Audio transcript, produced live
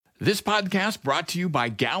This podcast brought to you by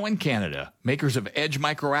Gowan Canada, makers of Edge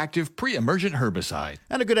Microactive pre-emergent herbicide.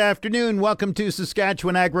 And a good afternoon. Welcome to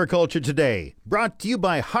Saskatchewan Agriculture Today, brought to you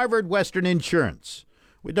by Harvard Western Insurance.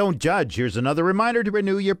 We don't judge. Here's another reminder to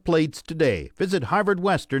renew your plates today. Visit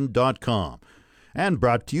harvardwestern.com. And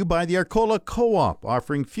brought to you by the Arcola Co-op,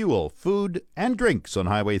 offering fuel, food, and drinks on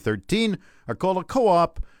Highway 13. Arcola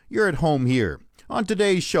Co-op, you're at home here. On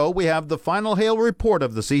today's show, we have the final hail report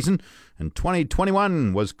of the season, and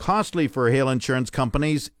 2021 was costly for hail insurance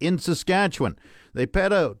companies in Saskatchewan. They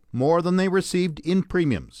paid out more than they received in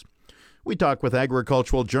premiums. We talk with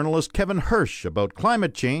agricultural journalist Kevin Hursh about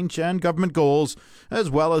climate change and government goals, as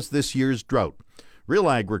well as this year's drought. Real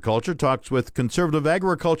Agriculture talks with conservative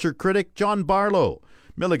agriculture critic John Barlow.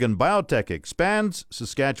 Milligan Biotech expands,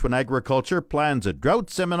 Saskatchewan Agriculture plans a drought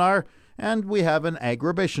seminar, and we have an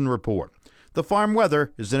agribition report. The farm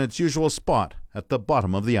weather is in its usual spot at the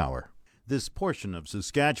bottom of the hour. This portion of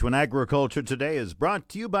Saskatchewan Agriculture Today is brought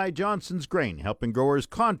to you by Johnson's Grain, helping growers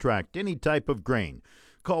contract any type of grain.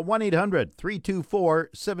 Call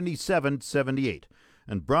 1-800-324-7778.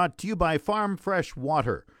 And brought to you by Farm Fresh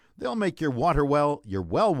Water. They'll make your water well, your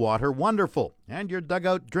well water wonderful, and your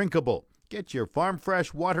dugout drinkable. Get your Farm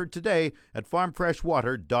Fresh Water today at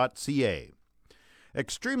farmfreshwater.ca.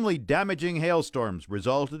 Extremely damaging hailstorms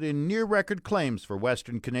resulted in near-record claims for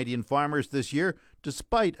Western Canadian farmers this year,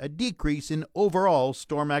 despite a decrease in overall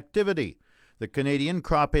storm activity. The Canadian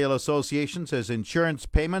Crop Hail Association says insurance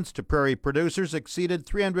payments to prairie producers exceeded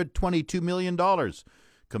 $322 million,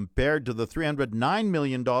 compared to the $309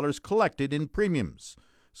 million collected in premiums.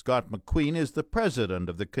 Scott McQueen is the president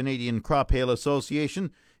of the Canadian Crop Hail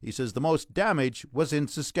Association. He says the most damage was in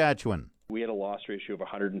Saskatchewan. We had a loss ratio of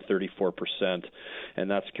 134%, and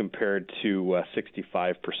that's compared to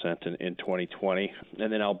 65% in 2020.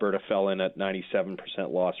 And then Alberta fell in at 97%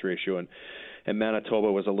 loss ratio, and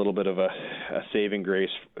Manitoba was a little bit of a saving grace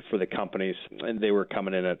for the companies, and they were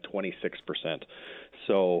coming in at 26%.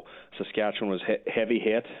 So Saskatchewan was heavy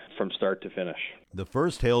hit from start to finish. The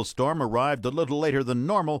first hailstorm arrived a little later than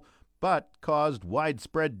normal, but caused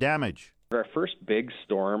widespread damage. Our first big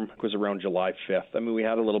storm was around July 5th. I mean, we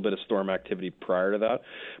had a little bit of storm activity prior to that,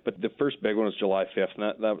 but the first big one was July 5th,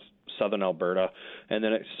 and that was southern Alberta. And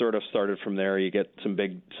then it sort of started from there. You get some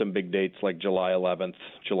big dates like July 11th,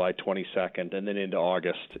 July 22nd, and then into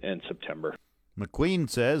August and September. McQueen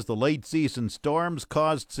says the late-season storms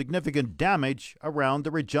caused significant damage around the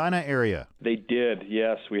Regina area. They did,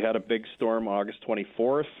 yes. We had a big storm August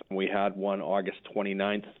 24th. We had one August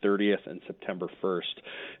 29th, 30th, and September 1st.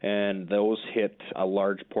 And those hit a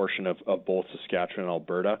large portion of both Saskatchewan and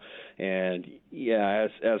Alberta. And, yeah,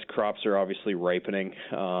 as crops are obviously ripening,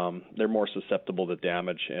 they're more susceptible to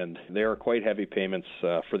damage. And they are quite heavy payments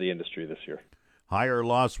for the industry this year. Higher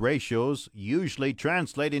loss ratios usually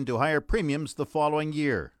translate into higher premiums the following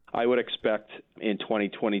year. I would expect in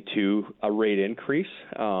 2022 a rate increase,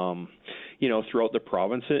 throughout the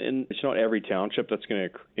province. And it's not every township that's going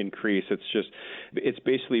to increase. It's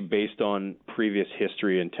basically based on previous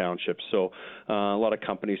history in townships. So a lot of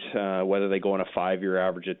companies, whether they go on a 5-year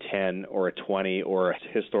average, a 10 or a 20 or a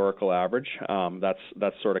historical average,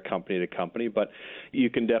 that's sort of company to company. But you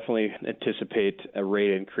can definitely anticipate a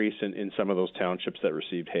rate increase in some of those townships that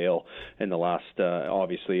received hail in the last,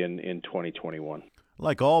 obviously in 2021.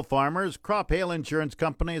 Like all farmers, crop hail insurance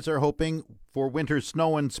companies are hoping for winter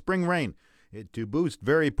snow and spring rain to boost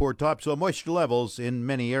very poor topsoil moisture levels in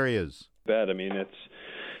many areas. I mean,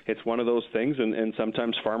 it's one of those things, and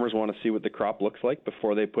sometimes farmers want to see what the crop looks like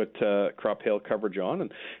before they put crop hail coverage on,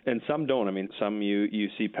 and some don't. I mean, some you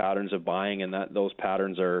see patterns of buying, and that those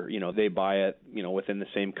patterns are, they buy it, within the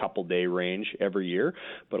same couple day range every year.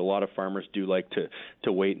 But a lot of farmers do like to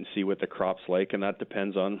wait and see what the crop's like, and that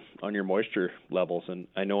depends on your moisture levels. And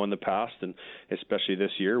I know in the past, and especially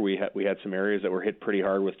this year, we had some areas that were hit pretty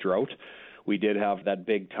hard with drought. We did have that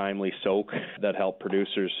big timely soak that helped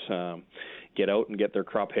producers get out and get their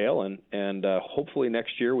crop hail, and hopefully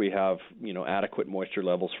next year we have adequate moisture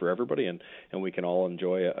levels for everybody, and we can all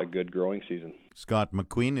enjoy a good growing season. Scott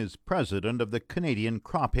McQueen is president of the Canadian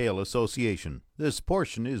Crop Hail Association. This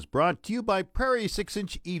portion is brought to you by Prairie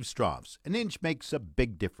 6-inch eaves troughs. An inch makes a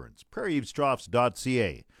big difference.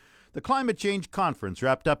 PrairieEavesTroughs.ca. The Climate Change Conference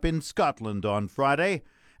wrapped up in Scotland on Friday.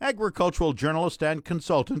 Agricultural journalist and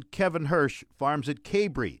consultant Kevin Hursh farms at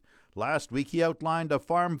Cabri. Last week he outlined a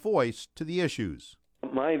farm voice to the issues.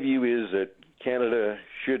 My view is that Canada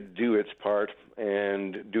should do its part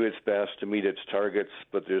and do its best to meet its targets,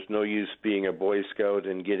 but there's no use being a Boy Scout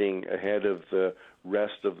and getting ahead of the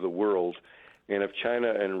rest of the world. And if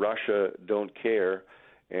China and Russia don't care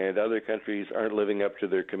and other countries aren't living up to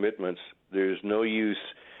their commitments, there's no use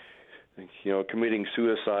committing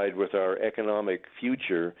suicide with our economic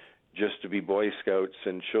future just to be Boy Scouts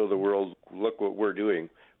and show the world, look what we're doing,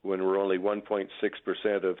 when we're only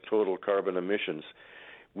 1.6% of total carbon emissions.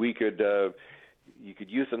 You could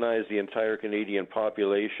euthanize the entire Canadian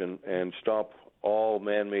population and stop all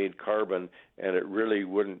man-made carbon, and it really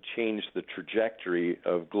wouldn't change the trajectory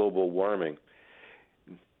of global warming.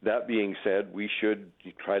 That being said, we should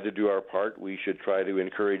try to do our part. We should try to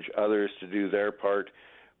encourage others to do their part,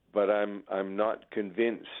 but I'm not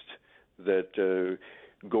convinced that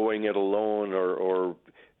going it alone or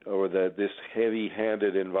that this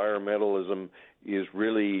heavy-handed environmentalism is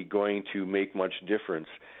really going to make much difference.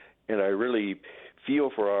 And I really feel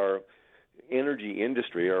for our energy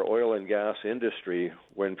industry, our oil and gas industry,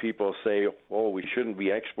 when people say, oh, we shouldn't be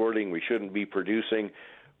exporting, we shouldn't be producing.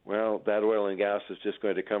 Well, that oil and gas is just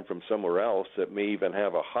going to come from somewhere else that may even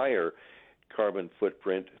have a higher carbon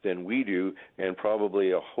footprint than we do, and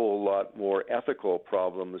probably a whole lot more ethical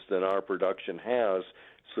problems than our production has.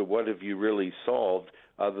 So what have you really solved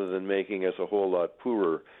other than making us a whole lot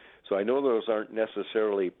poorer? So I know those aren't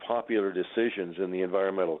necessarily popular decisions in the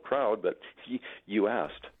environmental crowd, but you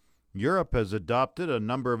asked. Europe has adopted a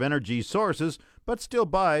number of energy sources, but still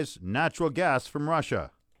buys natural gas from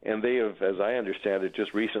Russia. And they have, as I understand it,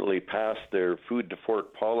 just recently passed their food to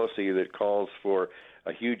fork policy that calls for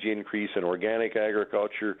a huge increase in organic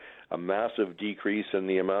agriculture, a massive decrease in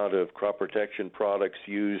the amount of crop protection products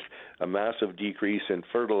used, a massive decrease in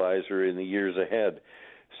fertilizer in the years ahead.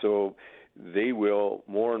 So they will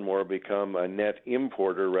more and more become a net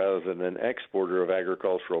importer rather than an exporter of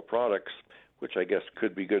agricultural products, which I guess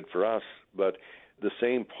could be good for us. But the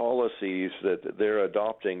same policies that they're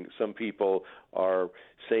adopting, some people are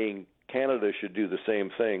saying Canada should do the same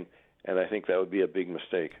thing, and I think that would be a big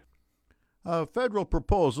mistake. A federal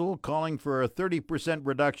proposal calling for a 30%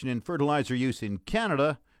 reduction in fertilizer use in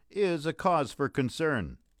Canada is a cause for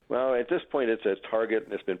concern. Well, at this point, it's a target,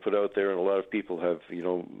 and it's been put out there, and a lot of people have,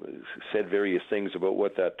 said various things about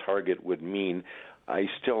what that target would mean. I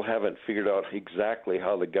still haven't figured out exactly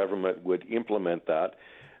how the government would implement that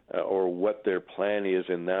or what their plan is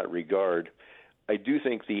in that regard. I do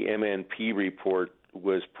think the MNP report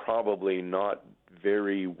was probably not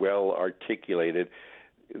very well articulated.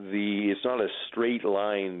 It's not a straight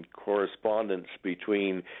line correspondence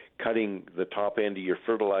between cutting the top end of your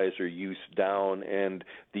fertilizer use down and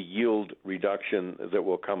the yield reduction that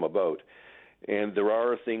will come about. And there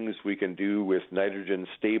are things we can do with nitrogen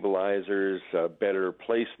stabilizers, better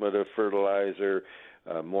placement of fertilizer,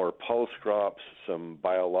 more pulse crops, some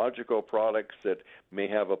biological products that may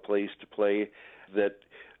have a place to play, that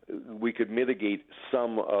we could mitigate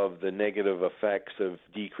some of the negative effects of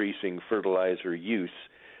decreasing fertilizer use.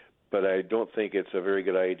 But I don't think it's a very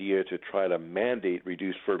good idea to try to mandate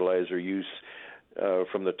reduced fertilizer use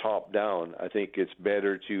from the top down. I think it's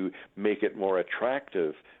better to make it more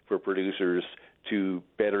attractive for producers to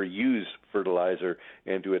better use fertilizer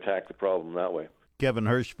and to attack the problem that way. Kevin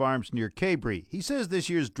Hursh farms near Cabri. He says this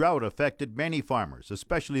year's drought affected many farmers,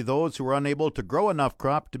 especially those who were unable to grow enough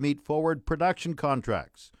crop to meet forward production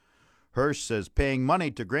contracts. Hursh says paying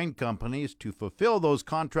money to grain companies to fulfill those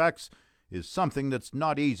contracts is something that's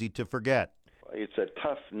not easy to forget. It's a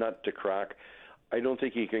tough nut to crack. I don't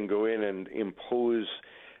think you can go in and impose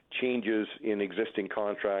changes in existing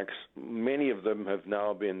contracts. Many of them have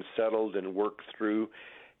now been settled and worked through.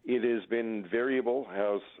 It has been variable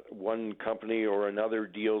how one company or another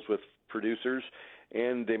deals with producers,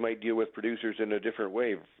 and they might deal with producers in a different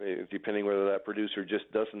way, depending whether that producer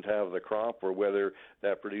just doesn't have the crop or whether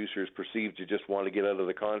that producer is perceived to just want to get out of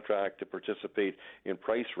the contract to participate in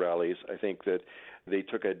price rallies. I think that they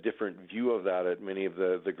took a different view of that at many of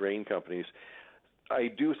the grain companies. I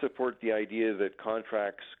do support the idea that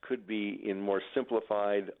contracts could be in more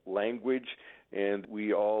simplified language, and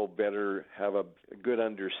we all better have a good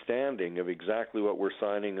understanding of exactly what we're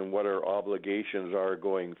signing and what our obligations are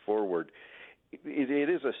going forward. It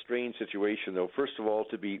is a strange situation, though. First of all,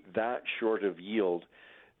 to be that short of yield,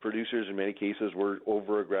 producers in many cases were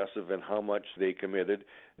over-aggressive in how much they committed,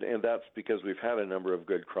 and that's because we've had a number of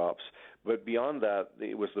good crops. But beyond that,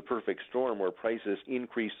 it was the perfect storm where prices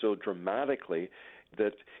increased so dramatically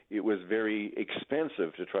that it was very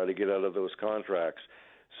expensive to try to get out of those contracts.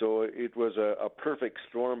 So it was a perfect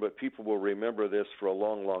storm, but people will remember this for a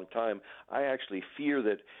long, long time. I actually fear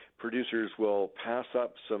that producers will pass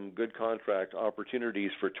up some good contract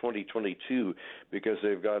opportunities for 2022 because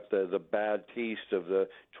they've got the bad taste of the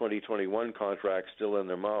 2021 contract still in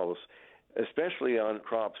their mouths, especially on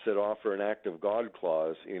crops that offer an act of God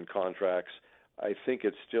clause in contracts. I think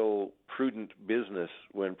it's still prudent business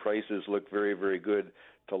when prices look very, very good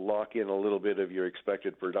to lock in a little bit of your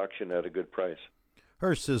expected production at a good price.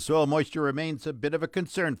 Hursh says soil moisture remains a bit of a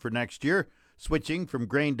concern for next year. Switching from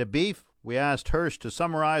grain to beef, we asked Hursh to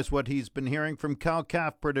summarize what he's been hearing from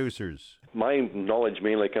cow-calf producers. My knowledge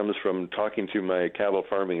mainly comes from talking to my cattle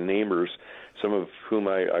farming neighbors, some of whom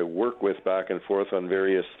I work with back and forth on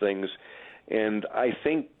various things. And I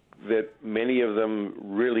think that many of them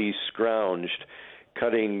really scrounged,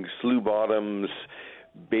 cutting slough bottoms,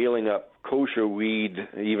 baling up kochia weed,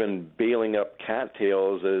 even baling up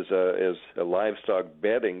cattails as a livestock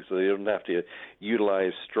bedding so they don't have to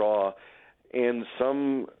utilize straw. And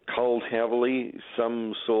some culled heavily,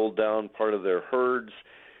 some sold down part of their herds.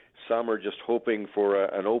 Some are just hoping for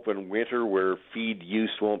an open winter where feed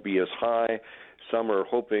use won't be as high. Some are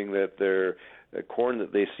hoping that their corn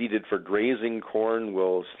that they seeded for grazing corn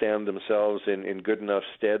will stand themselves in good enough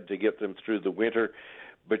stead to get them through the winter.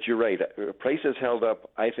 But you're right, prices held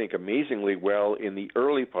up, I think, amazingly well in the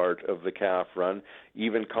early part of the calf run.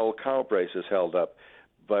 Even cull cow prices held up.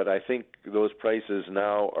 But I think those prices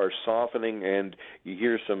now are softening, and you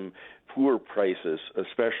hear some poor prices,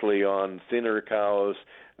 especially on thinner cows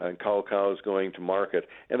and cull cows going to market.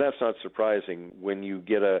 And that's not surprising. When you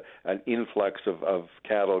get an influx of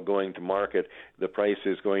cattle going to market, the price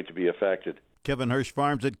is going to be affected. Kevin Hursh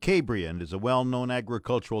farms at Cambria and is a well-known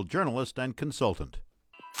agricultural journalist and consultant.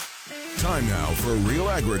 Time now for Real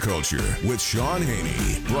Agriculture with Sean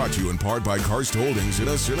Haney. Brought to you in part by Karst Holdings in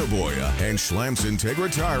Assiniboia and Schlamps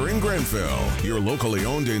Integra Tire in Grenfell. Your locally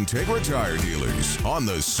owned Integra Tire dealers on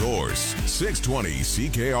The Source, 620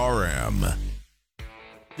 CKRM.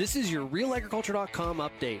 This is your RealAgriculture.com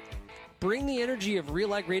update. Bring the energy of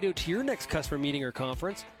Real Ag Radio to your next customer meeting or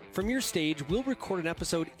conference. From your stage, we'll record an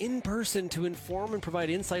episode in person to inform and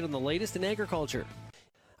provide insight on the latest in agriculture.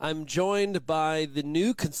 I'm joined by the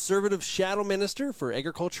new Conservative Shadow Minister for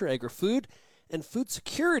Agriculture, Agri-Food, and Food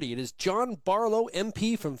Security. It is John Barlow,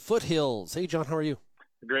 MP from Foothills. Hey, John, how are you?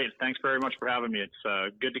 Great. Thanks very much for having me.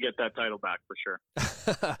 It's good to get that title back for sure.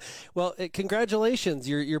 Well, congratulations.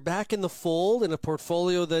 You're back in the fold in a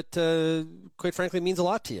portfolio that, quite frankly, means a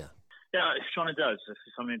lot to you. Yeah, Sean, it does. This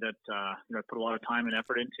is something that I put a lot of time and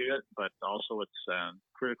effort into it, but also it's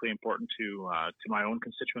critically important to my own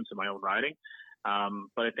constituents and my own riding.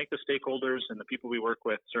 But I think the stakeholders and the people we work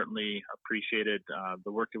with certainly appreciated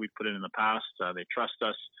the work that we've put in the past. They trust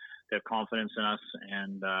us, they have confidence in us,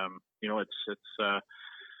 and I'm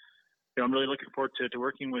really looking forward to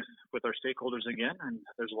working with our stakeholders again. And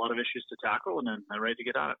there's a lot of issues to tackle, and I'm ready to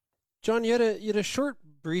get at it. John, you had a short,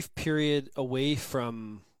 brief period away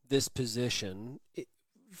from this position.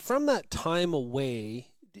 From that time away,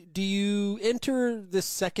 do you enter this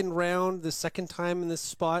second round, the second time in this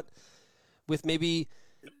spot, with maybe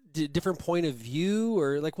a different point of view,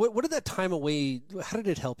 or like what did that time away, how did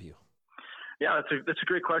it help you? Yeah, that's a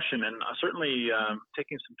great question, and certainly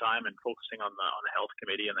taking some time and focusing on the health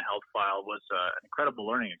committee and the health file was an incredible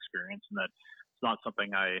learning experience, and that it's not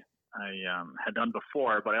something I had done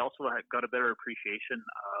before, but I also got a better appreciation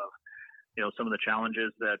of some of the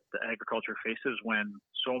challenges that the agriculture faces when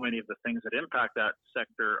so many of the things that impact that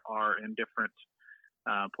sector are in different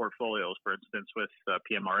portfolios. For instance, with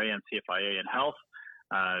PMRA and CFIA and health,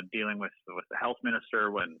 dealing with the health minister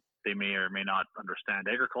when they may or may not understand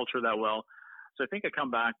agriculture that well. So I think I come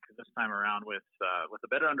back this time around with a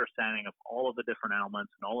better understanding of all of the different elements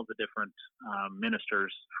and all of the different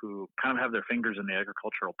ministers who kind of have their fingers in the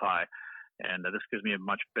agricultural pie. And this gives me a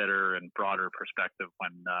much better and broader perspective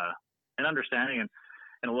when and understanding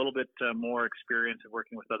and a little bit more experience of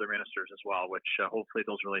working with other ministers as well, which hopefully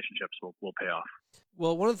those relationships will pay off.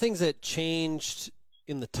 Well, one of the things that changed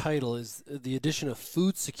in the title is the addition of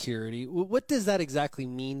food security. What does that exactly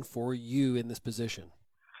mean for you in this position?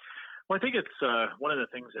 Well, I think it's one of the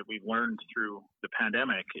things that we've learned through the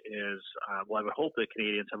pandemic is, I would hope that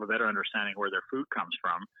Canadians have a better understanding where their food comes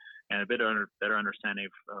from and a better understanding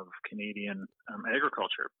of Canadian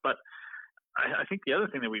agriculture. But I think the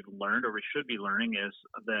other thing that we've learned, or we should be learning, is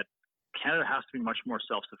that Canada has to be much more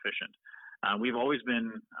self-sufficient. We've always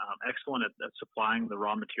been excellent at supplying the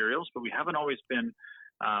raw materials, but we haven't always been,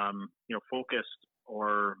 focused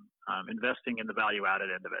or investing in the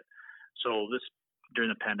value-added end of it. So during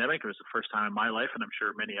the pandemic, it was the first time in my life, and I'm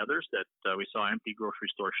sure many others, that we saw empty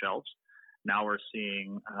grocery store shelves. Now we're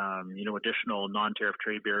seeing, additional non-tariff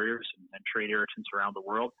trade barriers and trade irritants around the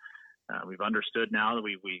world. We've understood now that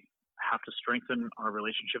we have to strengthen our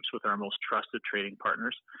relationships with our most trusted trading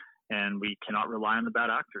partners, and we cannot rely on the bad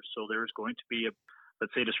actors. So there's going to be,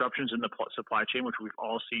 let's say, disruptions in the supply chain, which we've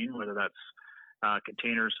all seen, whether that's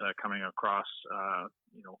containers coming across,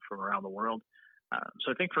 from around the world,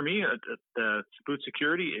 So I think for me, the food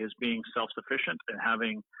security is being self-sufficient and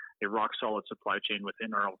having a rock-solid supply chain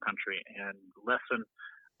within our own country, and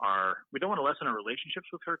we don't want to lessen our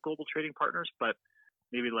relationships with our global trading partners, but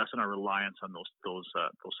maybe lessen our reliance on those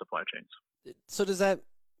supply chains. So does that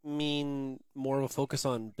mean more of a focus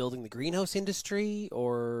on building the greenhouse industry,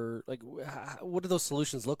 or like what do those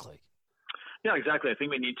solutions look like? Yeah, exactly. I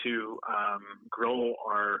think we need to grow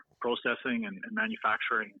our processing and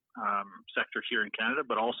manufacturing sector here in Canada,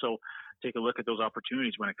 but also take a look at those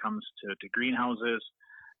opportunities when it comes to greenhouses.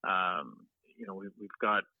 We've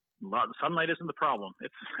got a lot. Sunlight isn't the problem.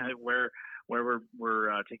 It's where we're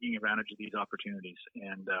taking advantage of these opportunities,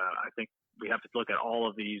 and I think we have to look at all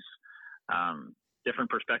of these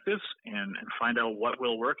different perspectives and find out what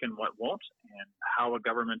will work and what won't, and how a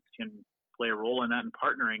government can play a role in that and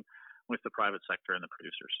partnering with the private sector and the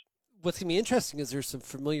producers. What's going to be interesting is there's some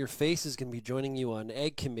familiar faces going to be joining you on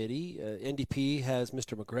Ag Committee. NDP has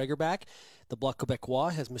Mr. McGregor back. The Bloc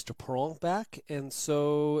Québécois has Mr. Perron back. And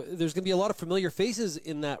so there's going to be a lot of familiar faces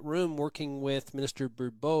in that room working with Minister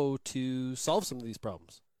Bourbeau to solve some of these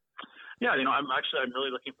problems. Yeah, I'm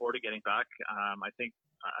really looking forward to getting back. I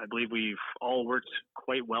believe we've all worked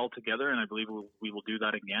quite well together, and I believe we will do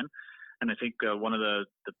that again. And I think one of the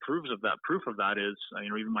proof of that is,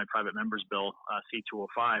 even my private member's bill,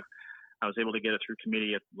 C-205, I was able to get it through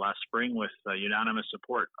committee last spring with unanimous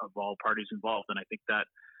support of all parties involved. And I think that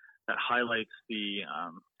highlights the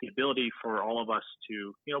ability for all of us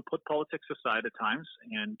to, put politics aside at times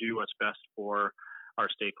and do what's best for our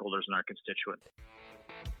stakeholders and our constituents.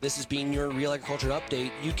 This has been your Real Agriculture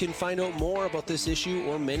Update. You can find out more about this issue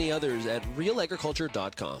or many others at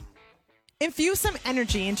realagriculture.com. Infuse some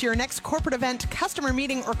energy into your next corporate event, customer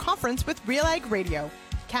meeting, or conference with Real Ag Radio,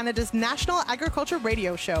 Canada's national agriculture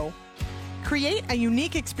radio show. Create a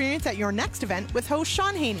unique experience at your next event with host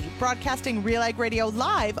Sean Haney, broadcasting Real Ag Radio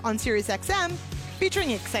live on Sirius XM, featuring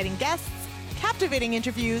exciting guests, captivating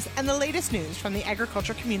interviews, and the latest news from the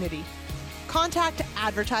agriculture community. Contact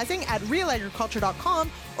advertising at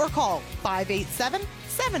realagriculture.com or call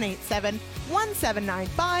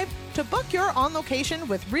 587-787-1795 to book your on location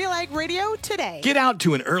with Real Ag Radio today. Get out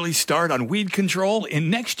to an early start on weed control in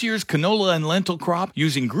next year's canola and lentil crop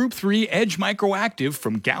using Group 3 Edge Microactive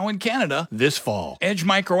from Gowan, Canada this fall. Edge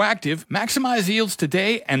Microactive, maximize yields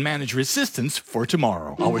today and manage resistance for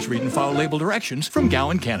tomorrow. Always read and follow label directions from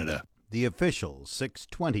Gowan, Canada. The official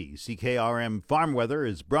 620 CKRM Farm Weather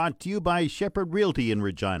is brought to you by Shepherd Realty in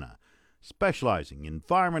Regina, specializing in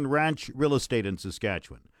farm and ranch real estate in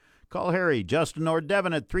Saskatchewan. Call Harry, Justin, or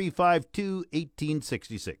Devin at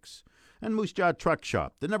 352-1866. And Moose Jaw Truck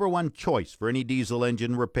Shop, the #1 choice for any diesel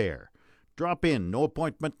engine repair. Drop in, no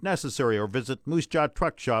appointment necessary, or visit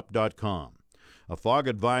moosejawtruckshop.com. A fog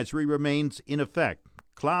advisory remains in effect.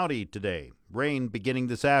 Cloudy today, rain beginning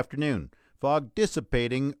this afternoon. Fog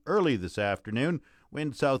dissipating early this afternoon.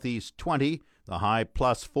 Wind southeast 20, the high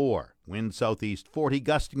 +4. Wind southeast 40,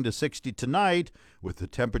 gusting to 60 tonight, with the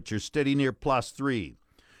temperature steady near +3.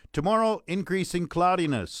 Tomorrow, increasing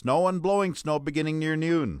cloudiness. Snow and blowing snow beginning near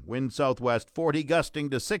noon. Wind southwest 40, gusting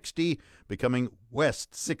to 60, becoming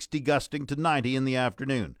west 60, gusting to 90 in the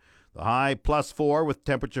afternoon. The high +4, with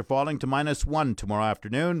temperature falling to -1 tomorrow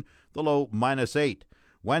afternoon. The low -8.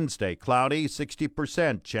 Wednesday, cloudy,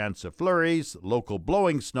 60% chance of flurries, local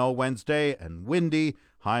blowing snow Wednesday, and windy,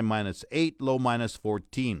 high -8, low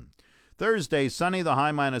 -14. Thursday, sunny, the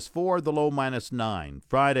high -4, the low -9.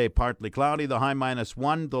 Friday, partly cloudy, the high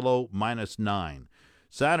 -1, the low -9.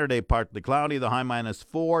 Saturday, partly cloudy, the high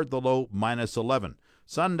 -4, the low -11.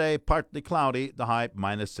 Sunday, partly cloudy, the high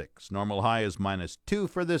 -6. Normal high is -2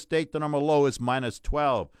 for this date, the normal low is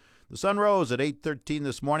 -12. The sun rose at 8:13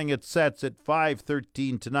 this morning. It sets at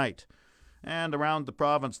 5:13 tonight. And around the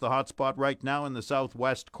province, the hot spot right now in the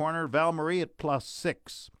southwest corner, Val Marie at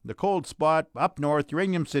 +6. The cold spot up north,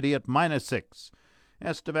 Uranium City at -6.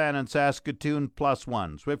 Estevan and Saskatoon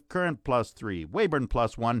 +1. Swift Current +3. Weyburn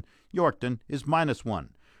 +1. Yorkton is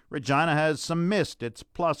 -1. Regina has some mist. It's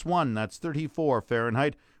 +1. That's 34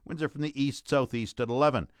 Fahrenheit. Winds are from the east-southeast at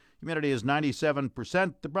 11. Humidity is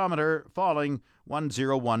 97%. The barometer falling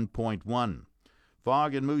 101.1.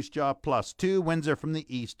 Fog in Moose Jaw +2. Winds are from the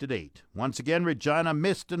east at 8. Once again, Regina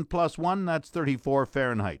mist and +1. That's 34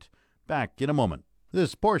 Fahrenheit. Back in a moment.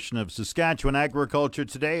 This portion of Saskatchewan Agriculture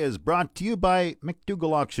Today is brought to you by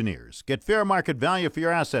McDougall Auctioneers. Get fair market value for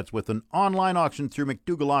your assets with an online auction through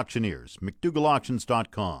McDougall Auctioneers,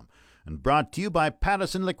 McDougallAuctions.com. And brought to you by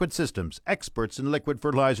Pattison Liquid Systems, experts in liquid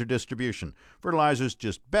fertilizer distribution. Fertilizer's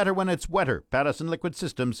just better when it's wetter. Pattison Liquid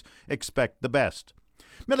Systems, expect the best.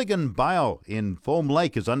 Milligan Bio in Foam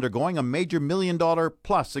Lake is undergoing a major $1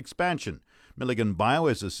 million+ expansion. Milligan Bio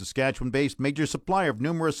is a Saskatchewan-based major supplier of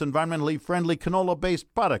numerous environmentally friendly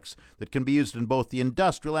canola-based products that can be used in both the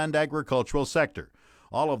industrial and agricultural sector.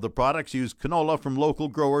 All of the products use canola from local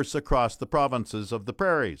growers across the provinces of the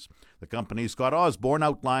prairies. The company's Scott Osborne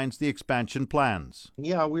outlines the expansion plans.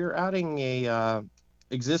 Yeah, we're adding a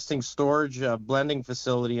existing storage blending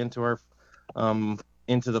facility into our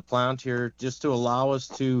into the plant here, just to allow us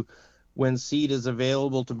to, when seed is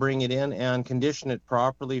available, to bring it in and condition it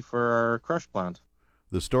properly for our crush plant.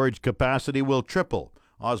 The storage capacity will triple.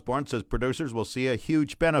 Osborne says producers will see a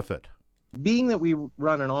huge benefit. Being that we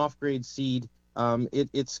run an off-grade seed,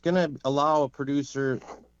 it's going to allow a producer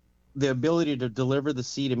the ability to deliver the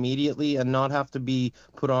seed immediately and not have to be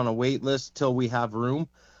put on a wait list till we have room.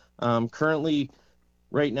 Currently,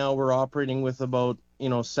 right now, we're operating with about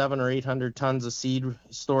 700 or 800 tons of seed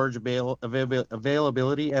storage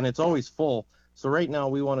availability, and it's always full. So right now,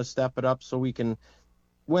 we want to step it up so we can,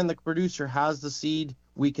 when the producer has the seed,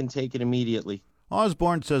 we can take it immediately.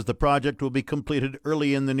 Osborne says the project will be completed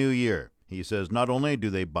early in the new year. He says not only do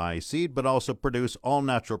they buy seed, but also produce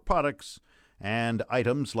all-natural products and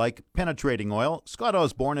items like penetrating oil. Scott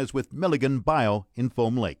Osborne is with Milligan Bio in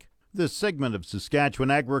Foam Lake. This segment of Saskatchewan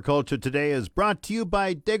Agriculture Today is brought to you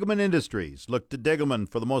by Degelman Industries. Look to Degelman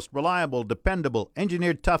for the most reliable, dependable,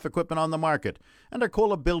 engineered tough equipment on the market. And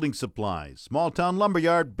Arcola Building Supplies. Small town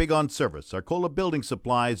lumberyard, big on service.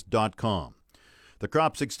 ArcolaBuildingSupplies.com. The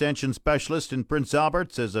Crops Extension Specialist in Prince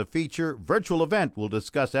Albert says a feature virtual event will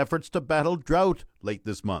discuss efforts to battle drought late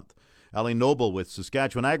this month. Ali Noble with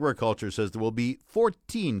Saskatchewan Agriculture says there will be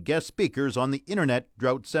 14 guest speakers on the Internet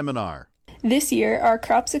Drought Seminar. This year, our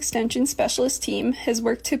Crops Extension Specialist team has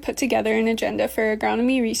worked to put together an agenda for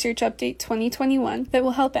Agronomy Research Update 2021 that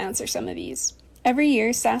will help answer some of these. Every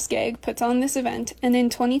year, SaskAg puts on this event, and in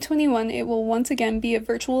 2021 it will once again be a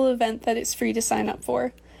virtual event that is free to sign up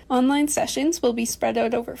for. Online sessions will be spread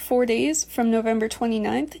out over 4 days from November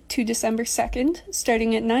 29th to December 2nd,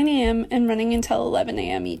 starting at 9 a.m. and running until 11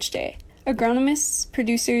 a.m. each day. Agronomists,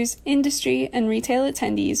 producers, industry, and retail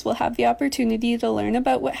attendees will have the opportunity to learn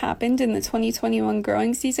about what happened in the 2021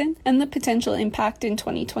 growing season and the potential impact in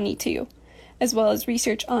 2022, as well as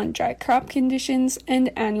research on dry crop conditions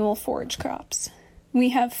and annual forage crops. We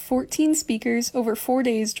have 14 speakers over 4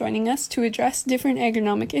 days joining us to address different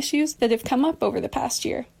agronomic issues that have come up over the past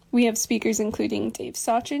year. We have speakers including Dave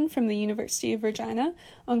Sachin from the University of Regina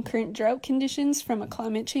on current drought conditions from a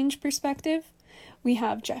climate change perspective. We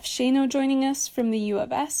have Jeff Shano joining us from the U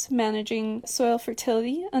of S, managing soil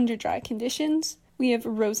fertility under dry conditions. We have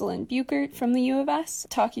Rosalind Buchert from the U of S,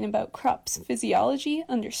 talking about crops physiology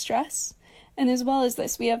under stress. And as well as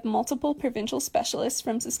this, we have multiple provincial specialists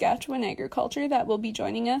from Saskatchewan Agriculture that will be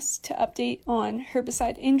joining us to update on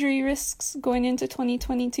herbicide injury risks going into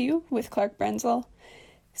 2022 with Clark Brenzel,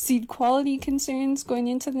 seed quality concerns going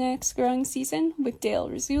into the next growing season with Dale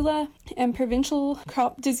Rizula, and provincial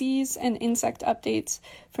crop disease and insect updates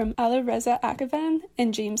from Alireza Akavan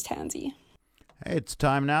and James Tansey. It's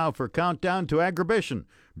time now for Countdown to Agribition,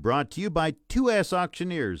 brought to you by 2S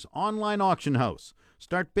Auctioneers, online auction house.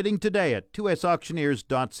 Start bidding today at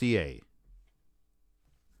 2sauctioneers.ca.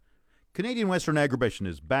 Canadian Western Agribition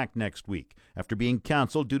is back next week after being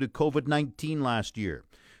cancelled due to COVID-19 last year.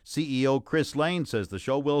 CEO Chris Lane says the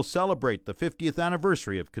show will celebrate the 50th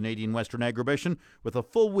anniversary of Canadian Western Agribition with a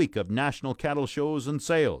full week of national cattle shows and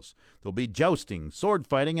sales. There'll be jousting, sword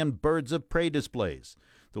fighting, and birds of prey displays.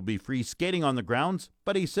 There'll be free skating on the grounds,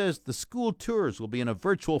 but he says the school tours will be in a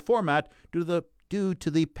virtual format due to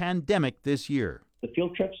the pandemic this year. The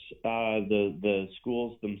field trips, the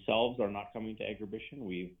schools themselves are not coming to Agribition.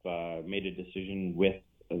 We've made a decision with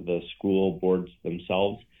the school boards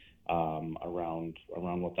themselves around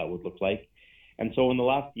what that would look like. And so in the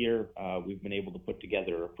last year, we've been able to put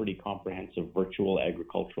together a pretty comprehensive virtual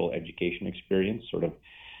agricultural education experience, sort of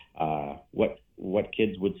what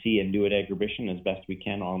kids would see and do at Agribition as best we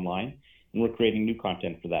can online. And we're creating new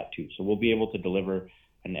content for that too. So we'll be able to deliver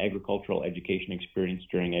an agricultural education experience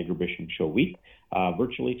during Agribition Show Week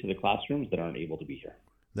virtually to the classrooms that aren't able to be here.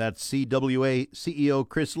 That's CWA CEO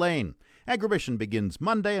Chris Lane. Agribition begins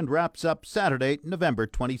Monday and wraps up Saturday, November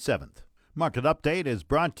 27th. Market Update is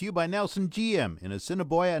brought to you by Nelson GM in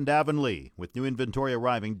Assiniboia and Avonlea. With new inventory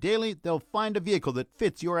arriving daily, they'll find a vehicle that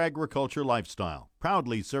fits your agriculture lifestyle.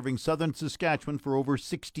 Proudly serving southern Saskatchewan for over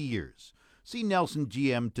 60 years. See Nelson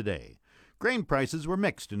GM today. Grain prices were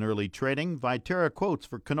mixed in early trading. Viterra quotes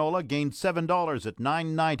for canola gained $7 at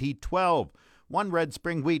 $9.90.12. One red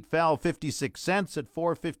spring wheat fell 56 cents at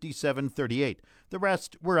 $4.57.38. The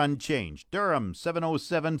rest were unchanged. Durham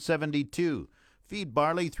 $7.07.72. Feed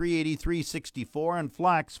barley $3.83.64 and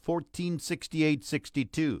flax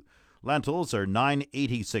 $14.68.62. Lentils are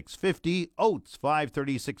 $9.86.50, oats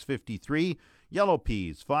 $5.36.53, yellow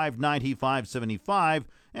peas $5.95.75,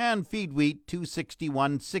 and feed wheat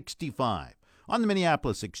 $2.61.65. On the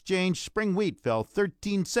Minneapolis Exchange, spring wheat fell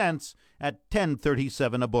 13 cents at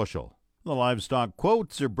 $10.37 a bushel. The livestock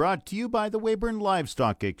quotes are brought to you by the Weyburn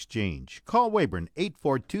Livestock Exchange. Call Weyburn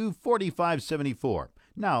 842-4574.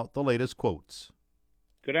 Now, the latest quotes.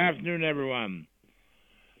 Good afternoon, everyone.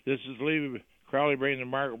 This is Lee Crowley bringing the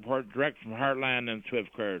market report direct from Heartland and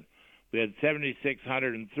Swiftcurrent. We had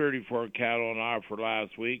 7,634 cattle on offer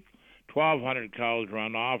last week. 1,200 cows were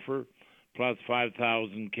on offer, plus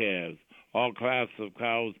 5,000 calves. All classes of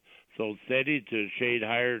cows sold steady to a shade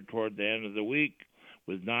higher toward the end of the week,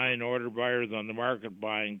 with 9 order buyers on the market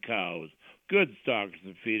buying cows. Good stockers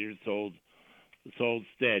and feeders sold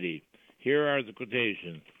steady. Here are the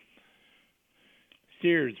quotations.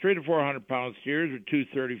 Steers, 300 to 400 pound steers are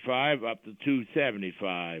 $235 up to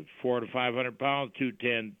 $275. 400 to 500 pounds,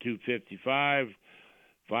 $210, $255.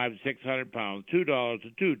 500 to 600 pounds, $2 to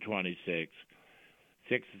 $226. 600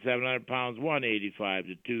 to 700 pounds, $185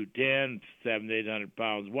 to $210. 700 to 800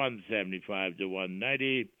 pounds, $175 to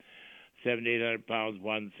 $190. 700 to 800 pounds,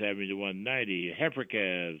 $170 to $190. Heifer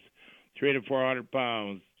calves, 300 to 400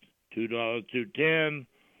 pounds, $2 to $210.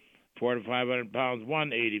 400 to 500 pounds,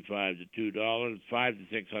 $185 to $2. 500 to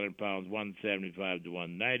 600 pounds, $175 to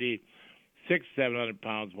 $190. 600 to 700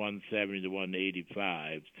 pounds, $170 to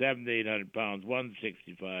 $185. 700 to 800 pounds,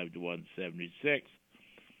 $165 to $176.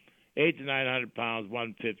 800 to 900 pounds,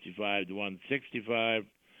 $155 to $165.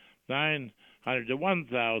 900 to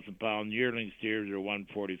 1,000 pound yearling steers are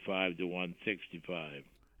 $145 to $165.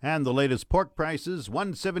 And the latest pork prices,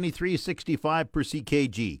 $173.65 per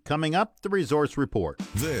CKG. Coming up, the Resource Report.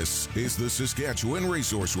 This is the Saskatchewan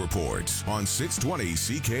Resource Report on 620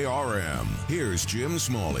 CKRM. Here's Jim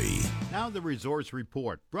Smalley. Now the Resource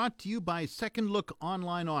Report, brought to you by Second Look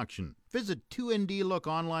Online Auction. Visit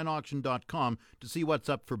 2ndlookonlineauction.com to see what's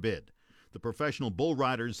up for bid. The professional bull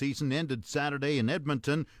rider season ended Saturday in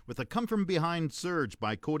Edmonton with a come-from-behind surge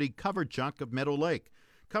by Cody Coverchuck of Meadow Lake.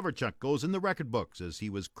 Coverchuck goes in the record books as he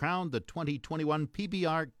was crowned the 2021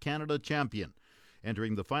 PBR Canada champion.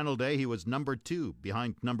 Entering the final day, he was number 2,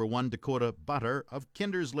 behind number 1 Dakota Butter of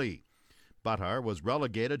Kindersley. Butter was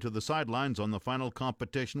relegated to the sidelines on the final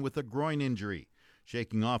competition with a groin injury.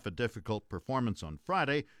 Shaking off a difficult performance on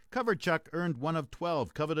Friday, Coverchuck earned one of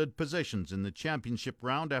 12 coveted positions in the championship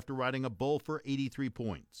round after riding a bull for 83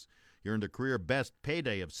 points. He earned a career-best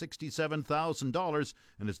payday of $67,000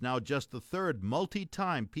 and is now just the third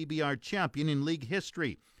multi-time PBR champion in league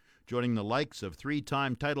history, joining the likes of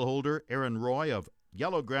 3-time title holder Aaron Roy of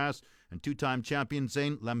Yellowgrass and 2-time champion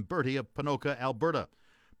Zane Lamberti of Ponoka, Alberta.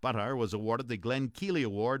 Butter was awarded the Glenn Keeley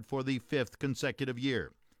Award for the 5th consecutive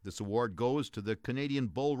year. This award goes to the Canadian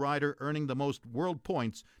bull rider earning the most world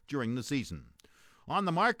points during the season. On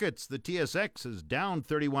the markets, the TSX is down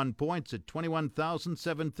 31 points at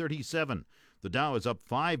 21,737. The Dow is up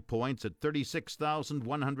 5 points at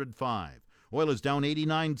 36,105. Oil is down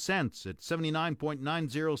 89 cents at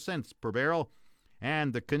 79.90 cents per barrel.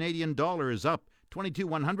 And the Canadian dollar is up 22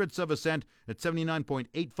 100ths of a cent at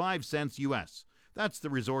 79.85 cents U.S. That's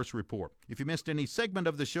the Resource Report. If you missed any segment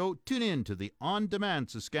of the show, tune in to the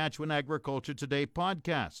on-demand Saskatchewan Agriculture Today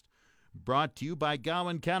podcast. Brought to you by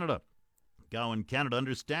Gowan Canada. Gowan Canada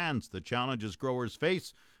understands the challenges growers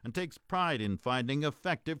face and takes pride in finding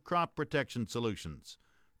effective crop protection solutions.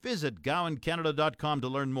 Visit GowanCanada.com to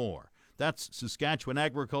learn more. That's Saskatchewan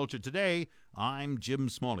Agriculture Today. I'm Jim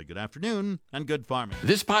Smalley. Good afternoon and good farming.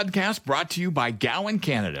 This podcast brought to you by Gowan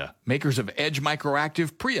Canada, makers of Edge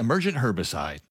Microactive pre-emergent herbicide.